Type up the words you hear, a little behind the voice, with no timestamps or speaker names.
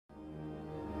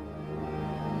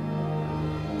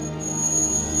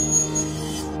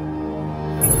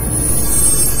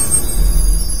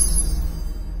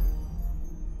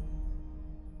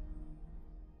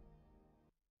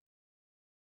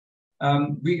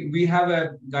We have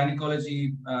a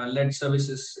gynecology led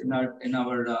services in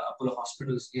our Apollo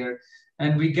hospitals here,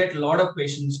 and we get a lot of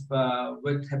patients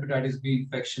with hepatitis B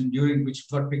infection which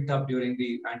got picked up during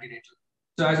the antenatal.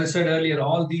 So as I said earlier,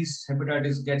 all these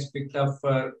hepatitis gets picked up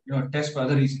for tests for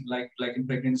other reasons, like in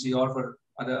pregnancy or for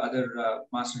other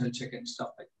master health check and stuff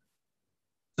like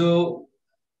that. So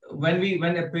when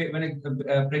a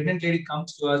pregnant lady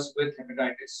comes to us with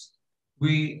hepatitis,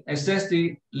 we assess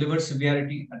the liver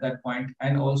severity at that point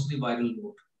and also the viral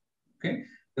load. Okay,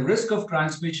 the risk of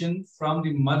transmission from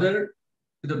the mother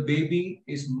to the baby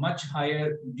is much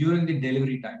higher during the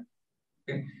delivery time.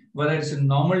 Okay, whether it's a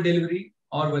normal delivery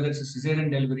or whether it's a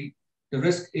cesarean delivery, the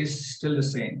risk is still the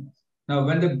same. Now,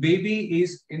 when the baby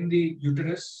is in the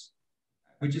uterus,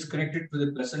 which is connected to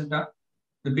the placenta,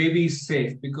 the baby is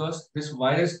safe because this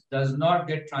virus does not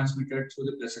get transmitted through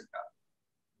the placenta.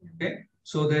 Okay,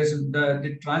 so there's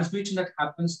the transmission that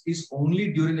happens is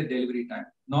only during the delivery time,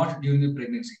 not during the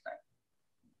pregnancy time.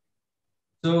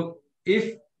 So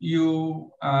if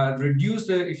you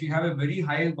if you have a very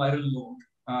high viral load,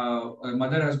 a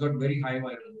mother has got very high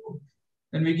viral load,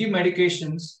 then we give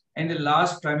medications in the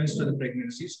last trimester of the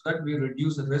pregnancy so that we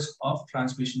reduce the risk of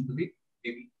transmission to the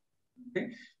baby.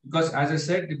 Okay? Because as I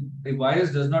said, the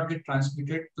virus does not get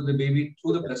transmitted to the baby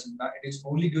through the placenta. It is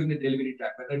only during the delivery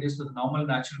time, whether it is to the normal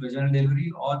natural vaginal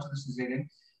delivery or to the cesarean.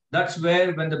 That's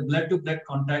where when the blood-to-blood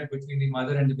contact between the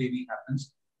mother and the baby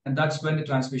happens, and that's when the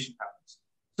transmission happens.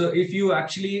 So if you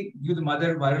actually give the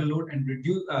mother viral load and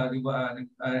reduce the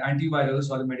antivirals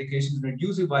or the medications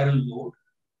reduce the viral load,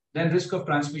 then risk of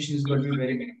transmission is going to be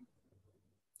very minimal.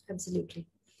 Absolutely.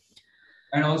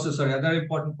 And also, sorry, another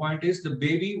important point is the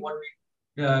baby, what we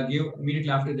give immediately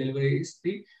after delivery is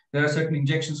there are certain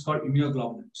injections called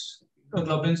immunoglobulins.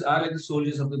 Immunoglobulins are like the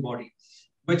soldiers of the body,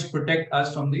 which protect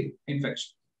us from the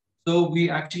infection. So we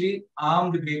actually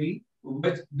arm the baby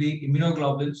with the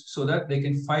immunoglobulins so that they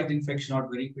can fight the infection out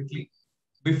very quickly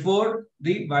before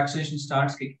the vaccination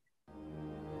starts kicking.